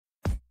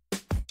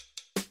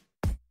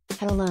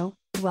Hello,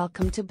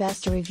 welcome to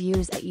Best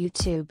Reviews at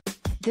YouTube.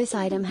 This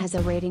item has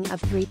a rating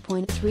of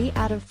 3.3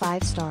 out of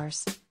 5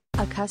 stars.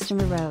 A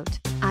customer wrote,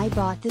 I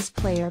bought this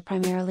player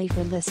primarily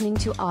for listening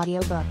to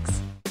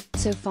audiobooks.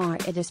 So far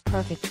it is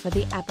perfect for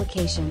the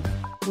application.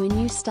 When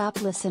you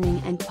stop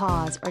listening and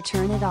pause or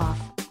turn it off,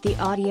 the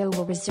audio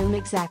will resume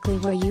exactly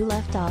where you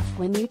left off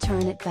when you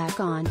turn it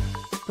back on.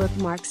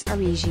 Bookmarks are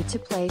easy to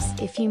place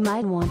if you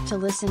might want to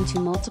listen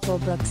to multiple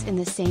books in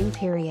the same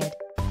period.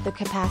 The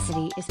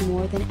capacity is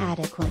more than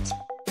adequate.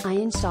 I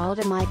installed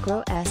a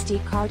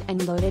microSD card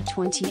and loaded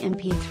 20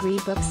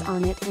 MP3 books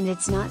on it, and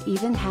it's not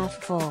even half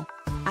full.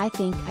 I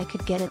think I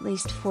could get at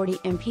least 40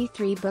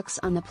 MP3 books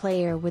on the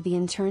player with the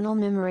internal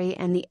memory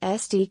and the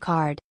SD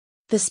card.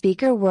 The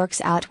speaker works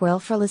out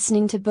well for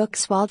listening to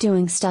books while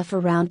doing stuff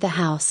around the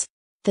house.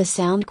 The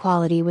sound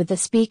quality with the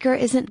speaker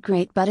isn't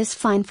great but is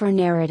fine for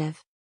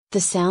narrative. The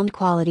sound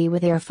quality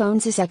with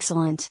earphones is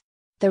excellent.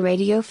 The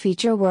radio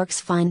feature works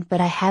fine, but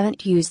I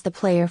haven't used the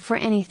player for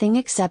anything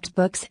except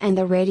books and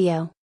the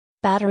radio.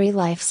 Battery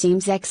life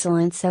seems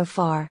excellent so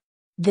far.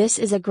 This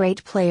is a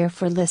great player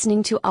for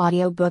listening to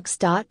audiobooks.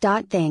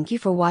 Thank you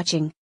for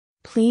watching.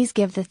 Please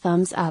give the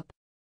thumbs up.